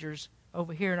teenagers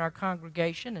over here in our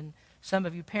congregation, and some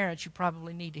of you parents, you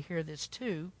probably need to hear this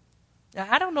too. Now,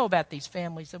 I don't know about these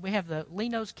families. We have the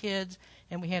Leno's kids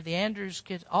and we have the Andrews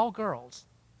kids, all girls.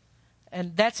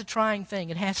 And that's a trying thing.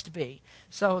 It has to be.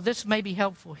 So this may be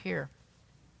helpful here.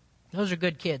 Those are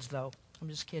good kids, though. I'm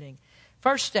just kidding.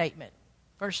 First statement.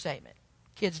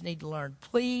 Kids need to learn,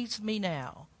 please me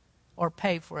now or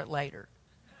pay for it later.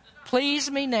 Please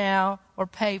me now or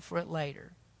pay for it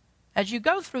later. As you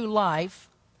go through life,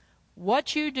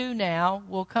 what you do now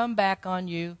will come back on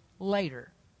you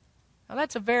later. Now,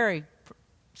 that's a very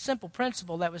simple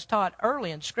principle that was taught early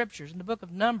in Scriptures. In the book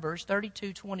of Numbers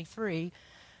 32:23,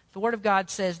 the Word of God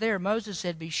says there, Moses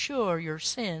said, be sure your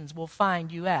sins will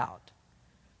find you out.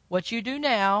 What you do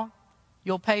now,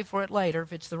 you'll pay for it later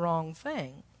if it's the wrong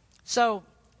thing. So,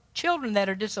 children that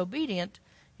are disobedient,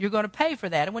 you're going to pay for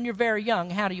that. And when you're very young,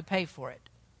 how do you pay for it?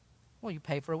 Well, you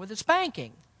pay for it with a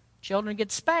spanking. Children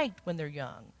get spanked when they're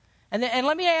young. And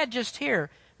let me add just here,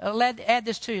 add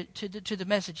this to the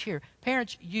message here.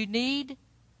 Parents, you need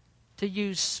to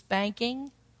use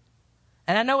spanking.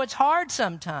 And I know it's hard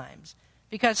sometimes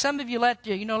because some of you let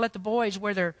the boys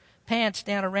wear their pants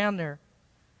down around their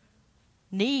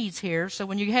knees here. So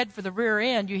when you head for the rear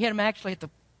end, you hit them actually at the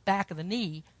back of the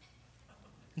knee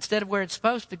instead of where it's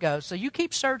supposed to go. So you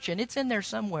keep searching. It's in there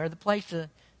somewhere, the place to,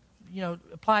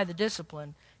 apply the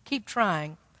discipline. Keep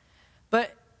trying.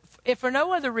 But if for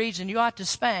no other reason, you ought to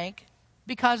spank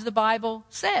because the Bible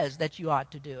says that you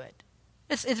ought to do it.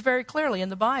 It's very clearly in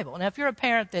the Bible. Now, if you're a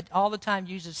parent that all the time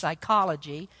uses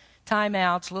psychology,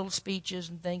 timeouts, little speeches,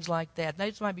 and things like that,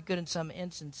 those might be good in some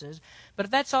instances. But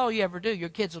if that's all you ever do, your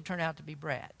kids will turn out to be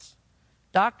brats.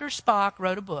 Dr. Spock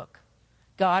wrote a book.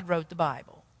 God wrote the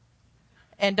Bible.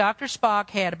 And Dr. Spock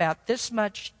had about this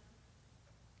much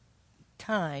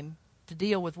time to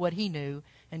deal with what he knew,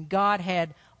 and God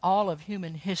had all of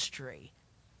human history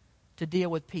to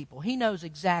deal with people. He knows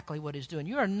exactly what he's doing.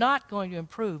 You are not going to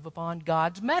improve upon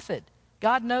God's method.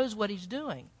 God knows what he's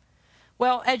doing.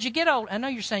 Well, as you get old, I know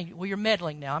you're saying, well, you're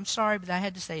meddling now. I'm sorry, but I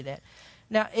had to say that.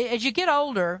 Now, as you get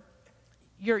older,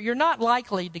 you're not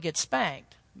likely to get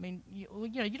spanked. I mean, you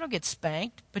don't get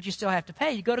spanked, but you still have to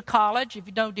pay. You go to college, if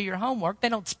you don't do your homework, they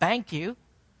don't spank you.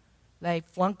 They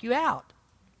flunk you out.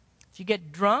 If you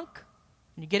get drunk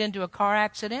and you get into a car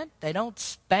accident, they don't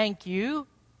spank you.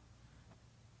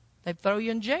 They throw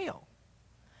you in jail.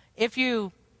 If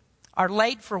you are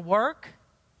late for work,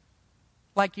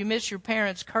 like you miss your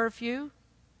parents' curfew,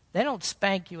 they don't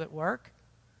spank you at work.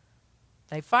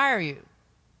 They fire you.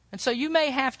 And so you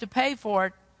may have to pay for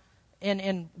it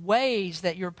in ways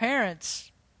that your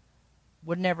parents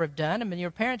would never have done. I mean, your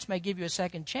parents may give you a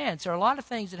second chance. There are a lot of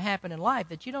things that happen in life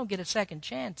that you don't get a second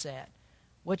chance at.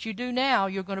 What you do now,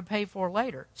 you're going to pay for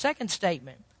later. Second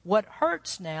statement, what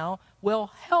hurts now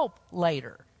will help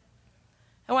later.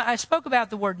 And I spoke about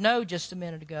the word no just a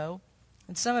minute ago,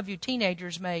 and some of you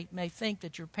teenagers may think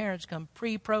that your parents come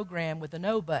pre-programmed with a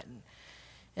no button.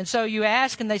 And so you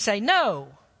ask and they say no.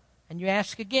 And you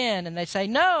ask again and they say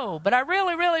no, but I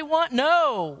really, really want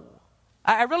no.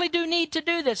 I really do need to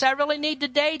do this. I really need to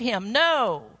date him.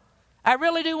 No. I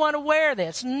really do want to wear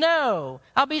this. No.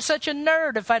 I'll be such a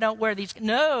nerd if I don't wear these.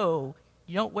 No.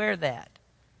 You don't wear that.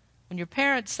 When your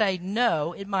parents say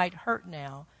no, it might hurt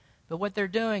now, but what they're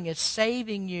doing is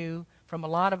saving you from a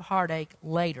lot of heartache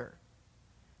later.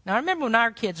 Now, I remember when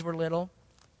our kids were little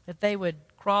that they would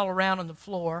crawl around on the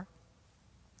floor.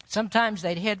 Sometimes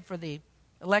they'd head for the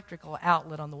electrical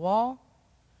outlet on the wall.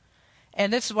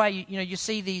 And this is why you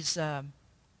see these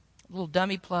little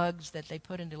dummy plugs that they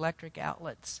put into electric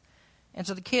outlets. And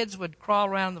so the kids would crawl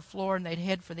around the floor and they'd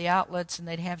head for the outlets and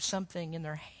they'd have something in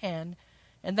their hand.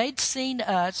 And they'd seen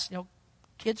us,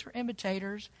 kids are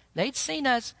imitators. They'd seen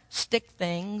us stick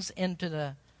things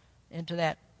into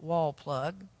that wall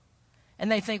plug.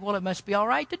 And they think, well, it must be all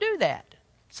right to do that.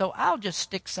 So I'll just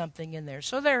stick something in there.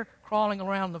 So they're crawling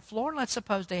around the floor. Let's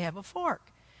suppose they have a fork.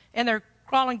 And they're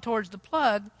crawling towards the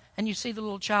plug, and you see the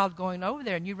little child going over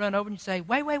there, and you run over and you say,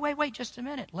 wait, just a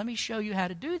minute. Let me show you how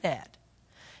to do that.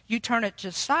 You turn it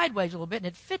just sideways a little bit, and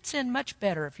it fits in much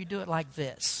better if you do it like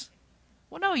this.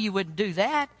 Well, no, you wouldn't do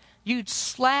that. You'd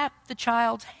slap the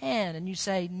child's hand, and you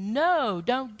say, no,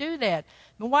 don't do that.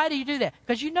 And why do you do that?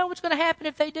 Because you know what's going to happen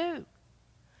if they do.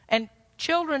 And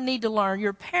children need to learn.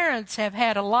 Your parents have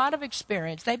had a lot of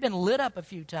experience. They've been lit up a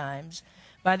few times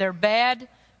by their bad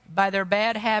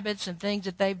habits and things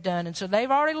that they've done. And so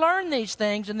they've already learned these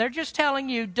things, and they're just telling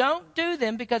you, don't do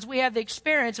them because we have the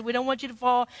experience and we don't want you to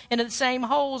fall into the same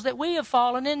holes that we have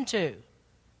fallen into.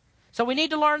 So we need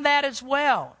to learn that as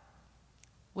well.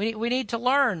 We need to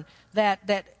learn that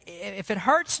if it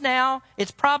hurts now, it's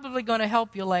probably going to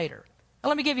help you later. Now,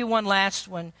 let me give you one last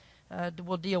one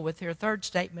we'll deal with here. Third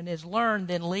statement is learn,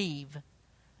 then leave.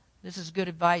 This is good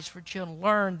advice for children.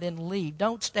 Learn, then leave.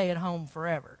 Don't stay at home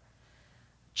forever.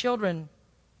 Children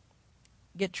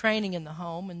get training in the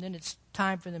home, and then it's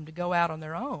time for them to go out on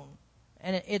their own.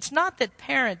 And it's not that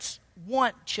parents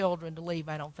want children to leave,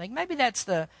 I don't think. Maybe that's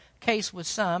the case with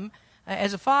some.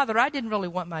 As a father, I didn't really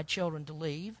want my children to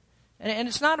leave. And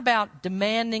it's not about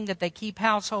demanding that they keep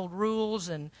household rules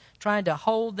and trying to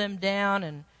hold them down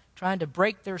and trying to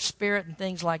break their spirit and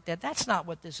things like that. That's not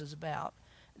what this is about.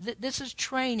 This is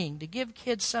training to give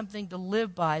kids something to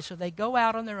live by so they go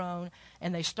out on their own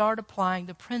and they start applying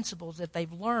the principles that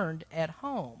they've learned at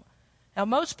home. Now,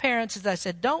 most parents, as I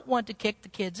said, don't want to kick the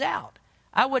kids out.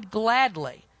 I would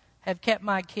gladly have kept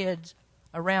my kids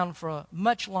around for a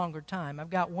much longer time. I've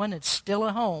got one that's still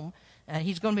at home, and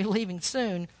he's going to be leaving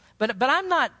soon. But I'm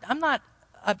not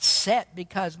upset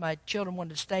because my children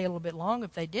wanted to stay a little bit longer.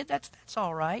 If they did, that's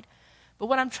all right. But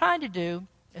what I'm trying to do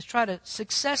is try to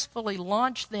successfully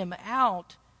launch them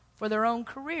out for their own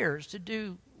careers to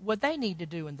do what they need to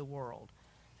do in the world.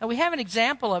 And we have an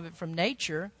example of it from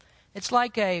nature. It's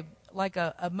like a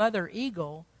mother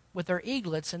eagle with her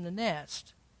eaglets in the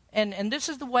nest. And this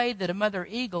is the way that a mother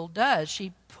eagle does.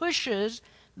 She pushes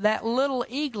that little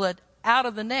eaglet out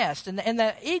of the nest. And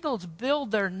the eagles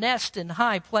build their nest in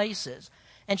high places.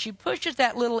 And she pushes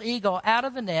that little eagle out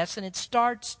of the nest, and it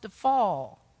starts to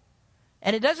fall.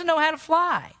 And it doesn't know how to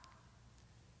fly.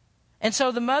 And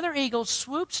so the mother eagle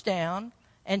swoops down,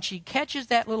 and she catches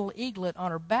that little eaglet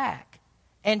on her back.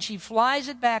 And she flies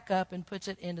it back up and puts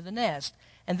it into the nest.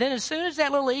 And then as soon as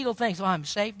that little eagle thinks, oh, I'm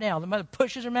safe now, the mother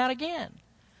pushes him out again.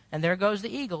 And there goes the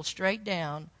eagle straight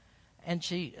down, and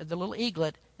the little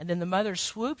eaglet, and then the mother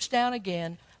swoops down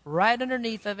again, right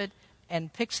underneath of it,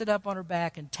 and picks it up on her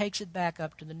back and takes it back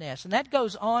up to the nest. And that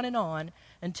goes on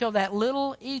until that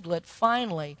little eaglet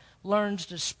finally learns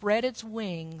to spread its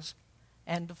wings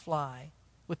and to fly.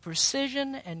 With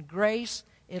precision and grace,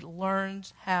 it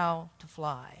learns how to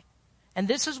fly. And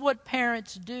this is what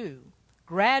parents do.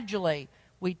 Gradually,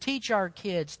 we teach our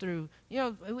kids through,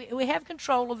 we have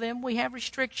control of them, we have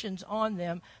restrictions on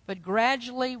them, but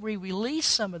gradually we release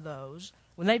some of those.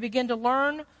 When they begin to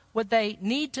learn what they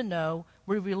need to know,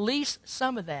 we release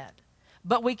some of that.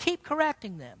 But we keep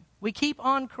correcting them. We keep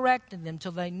on correcting them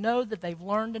till they know that they've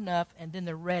learned enough, and then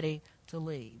they're ready to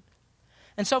leave.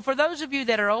 And so for those of you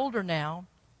that are older now,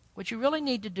 what you really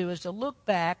need to do is to look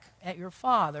back at your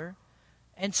father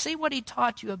and see what he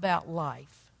taught you about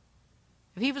life.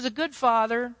 If he was a good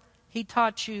father, he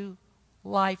taught you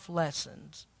life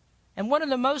lessons. And one of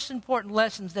the most important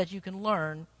lessons that you can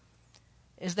learn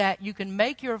is that you can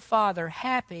make your father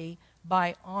happy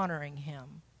by honoring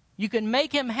him. You can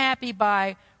make him happy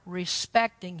by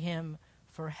respecting him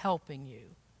for helping you.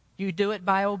 You do it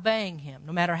by obeying him.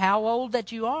 No matter how old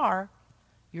that you are,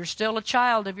 you're still a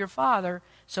child of your father,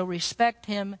 so respect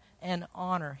him and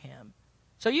honor him.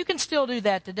 So you can still do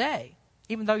that today.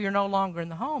 Even though you're no longer in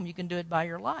the home, you can do it by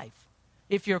your life.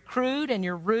 If you're crude and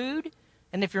you're rude,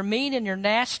 and if you're mean and you're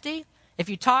nasty, if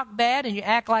you talk bad and you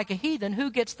act like a heathen, who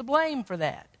gets the blame for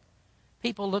that?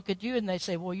 People look at you and they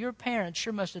say, well, your parents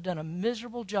sure must have done a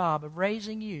miserable job of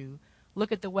raising you.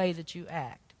 Look at the way that you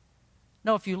act.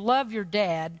 No, if you love your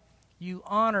dad, you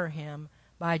honor him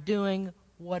by doing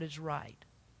what is right.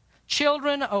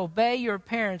 Children, obey your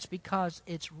parents because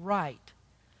it's right.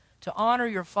 To honor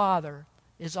your father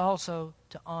is also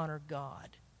to honor God.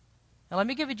 Now let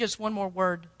me give you just one more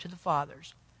word to the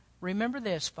fathers. Remember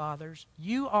this, fathers,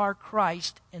 you are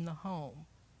Christ in the home.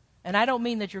 And I don't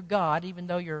mean that you're God, even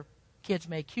though your kids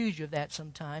may accuse you of that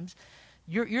sometimes.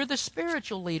 You're the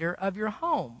spiritual leader of your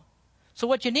home. So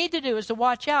what you need to do is to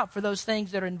watch out for those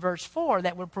things that are in verse 4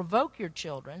 that will provoke your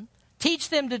children. Teach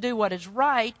them to do what is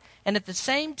right, and at the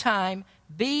same time,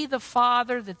 be the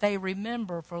father that they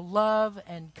remember for love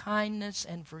and kindness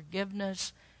and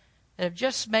forgiveness that have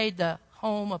just made the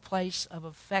home a place of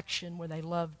affection where they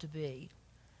love to be.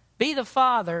 Be the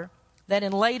father that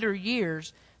in later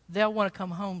years they'll want to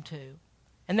come home to.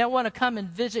 And they'll want to come and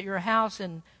visit your house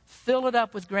and fill it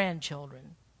up with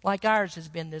grandchildren, like ours has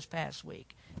been this past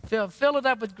week. Fill it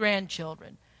up with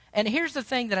grandchildren. And here's the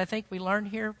thing that I think we learn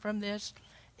here from this,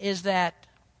 is that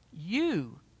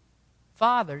you,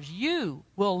 fathers, you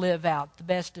will live out the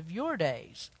best of your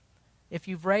days if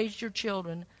you've raised your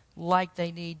children like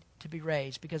they need to be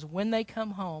raised. Because when they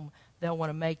come home, they'll want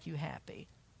to make you happy.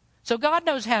 So God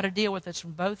knows how to deal with this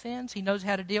from both ends. He knows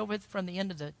how to deal with it from the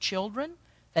end of the children,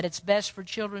 that it's best for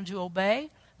children to obey.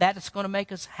 That is going to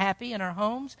make us happy in our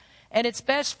homes. And it's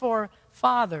best for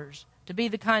fathers to be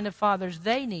the kind of fathers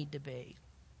they need to be.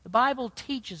 The Bible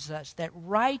teaches us that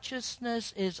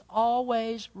righteousness is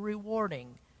always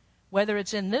rewarding. Whether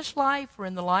it's in this life or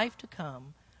in the life to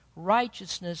come,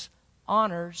 righteousness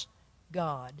honors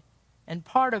God. And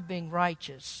part of being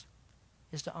righteous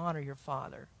is to honor your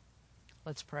father.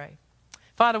 Let's pray.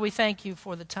 Father, we thank you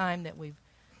for the time that we've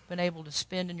been able to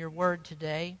spend in your word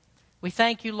today. We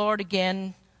thank you, Lord,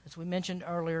 again, as we mentioned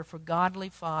earlier, for godly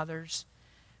fathers.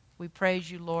 We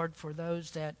praise you, Lord, for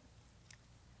those that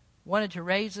wanted to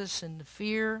raise us in the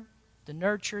fear, the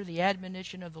nurture, the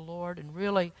admonition of the Lord, and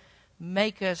really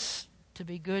make us to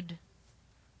be good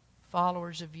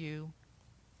followers of you.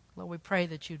 Lord, we pray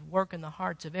that you'd work in the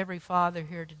hearts of every father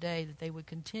here today, that they would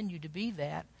continue to be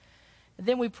that. And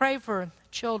then we pray for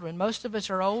children. Most of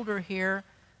us are older here,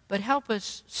 but help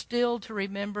us still to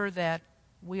remember that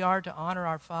we are to honor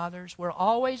our fathers. We'll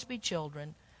always be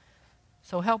children,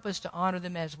 so help us to honor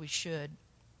them as we should.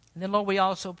 And then, Lord, we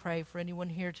also pray for anyone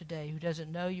here today who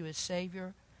doesn't know you as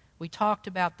Savior. We talked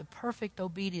about the perfect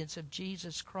obedience of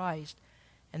Jesus Christ,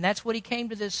 and that's what he came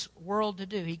to this world to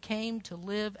do. He came to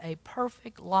live a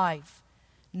perfect life,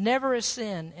 never a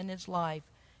sin in his life,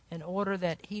 in order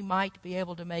that he might be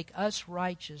able to make us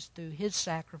righteous through his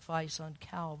sacrifice on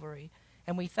Calvary.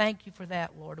 And we thank you for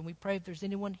that, Lord. And we pray if there's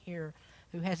anyone here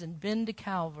who hasn't been to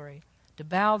Calvary, to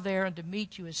bow there and to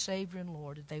meet you as Savior and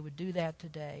Lord, that they would do that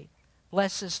today.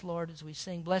 Bless us, Lord, as we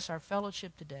sing. Bless our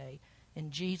fellowship today.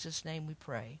 In Jesus' name we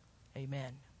pray.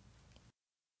 Amen.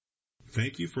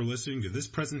 Thank you for listening to this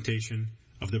presentation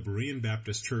of the Berean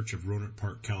Baptist Church of Rohnert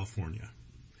Park, California.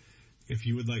 If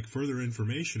you would like further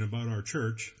information about our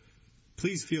church,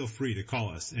 please feel free to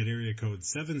call us at area code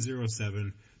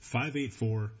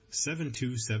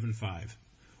 707-584-7275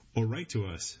 or write to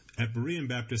us at Berean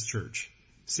Baptist Church,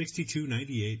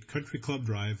 6298 Country Club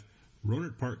Drive,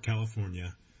 Rohnert Park,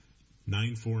 California,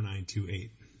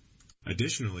 94928.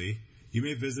 Additionally, you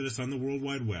may visit us on the World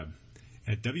Wide Web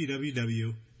at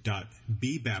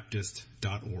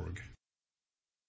www.bbaptist.org.